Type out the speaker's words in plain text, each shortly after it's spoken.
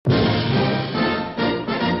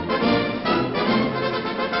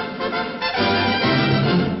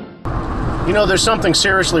You know, there's something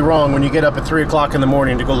seriously wrong when you get up at 3 o'clock in the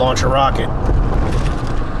morning to go launch a rocket.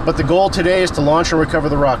 But the goal today is to launch and recover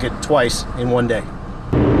the rocket twice in one day.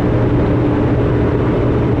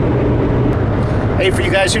 Hey, for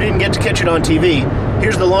you guys who didn't get to catch it on TV,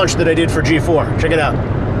 here's the launch that I did for G4. Check it out.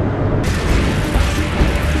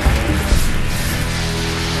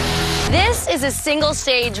 This is a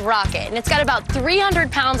single-stage rocket, and it's got about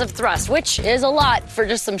 300 pounds of thrust, which is a lot for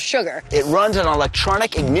just some sugar. It runs an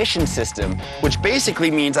electronic ignition system, which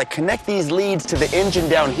basically means I connect these leads to the engine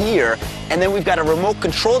down here, and then we've got a remote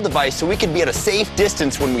control device so we can be at a safe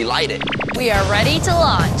distance when we light it. We are ready to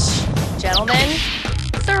launch. Gentlemen,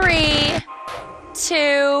 3,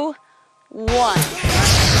 2, 1.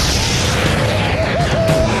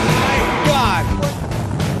 God!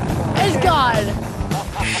 It's gone.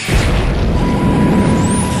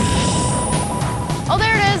 Oh,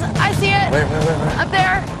 there it is. I see it. Wait. Up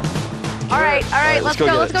there. All right, let's go.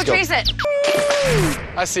 Let's go chase it.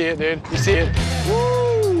 I see it, dude. You see it?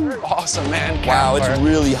 Woo! Awesome, man. Wow, it's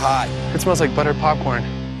really hot. It smells like buttered popcorn.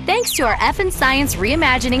 Thanks to our F&S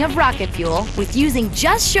reimagining of rocket fuel, with using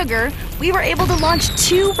just sugar, we were able to launch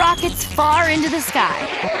 2 rockets far into the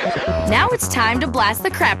sky. Now it's time to blast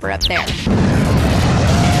the crapper up there.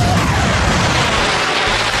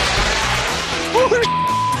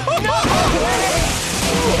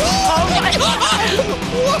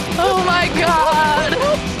 Oh my God!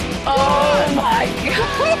 Oh my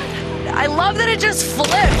God! I love that it just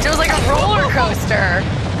flipped. It was like a roller coaster.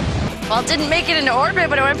 Well, it didn't make it into orbit,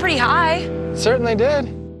 but it went pretty high. Certainly did.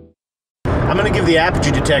 I'm going to give the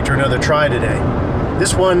apogee detector another try today.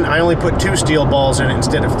 This one, I only put 2 steel balls in it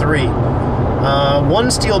instead of 3.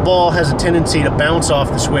 One steel ball has a tendency to bounce off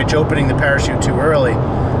the switch, opening the parachute too early.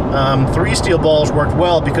 3 steel balls worked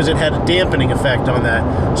well because it had a dampening effect on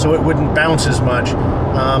that, so it wouldn't bounce as much.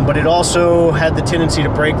 But it also had the tendency to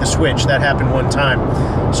break the switch. That happened one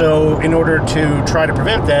time. So in order to try to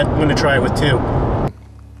prevent that, I'm going to try it with 2.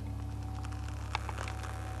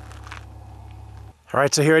 All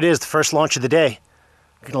right, so here it is, the first launch of the day.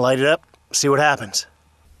 I'm going to light it up, see what happens.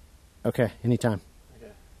 Okay, anytime.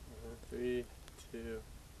 Okay. 3, 2,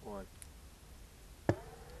 1.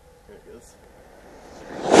 There it goes.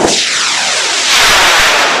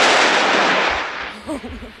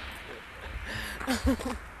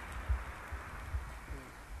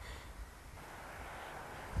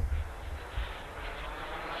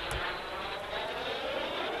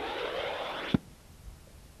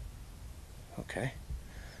 Okay.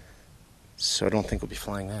 So I don't think we'll be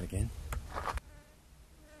flying that again.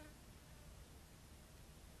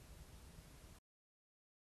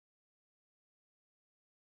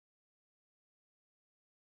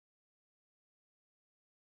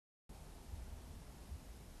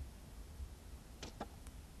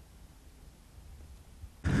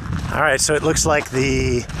 All right, so it looks like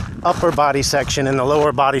the upper body section and the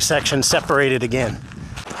lower body section separated again.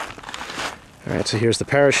 All right, so here's the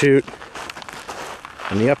parachute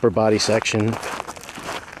and the upper body section.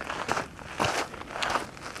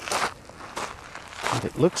 And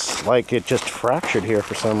it looks like it just fractured here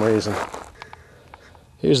for some reason.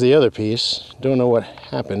 Here's the other piece. Don't know what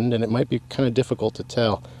happened, and it might be kind of difficult to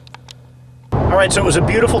tell. All right, so it was a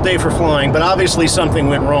beautiful day for flying, but obviously something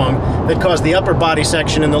went wrong that caused the upper body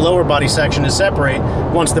section and the lower body section to separate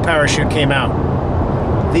once the parachute came out.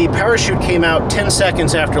 The parachute came out 10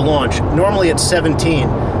 seconds after launch. Normally it's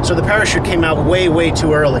 17, so the parachute came out way, way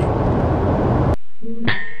too early.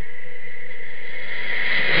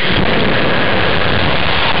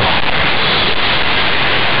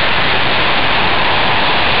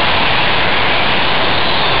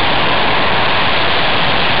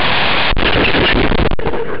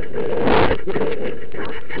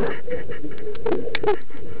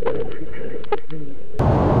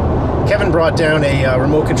 Kevin brought down a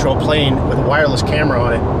remote control plane with a wireless camera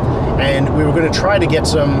on it, and we were going to try to get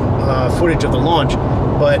some footage of the launch,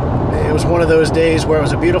 but it was one of those days where it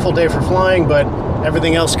was a beautiful day for flying, but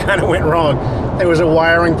everything else kind of went wrong. There was a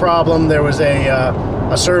wiring problem, there was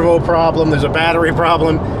a servo problem, there's a battery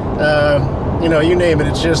problem, you know, you name it.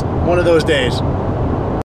 It's just one of those days.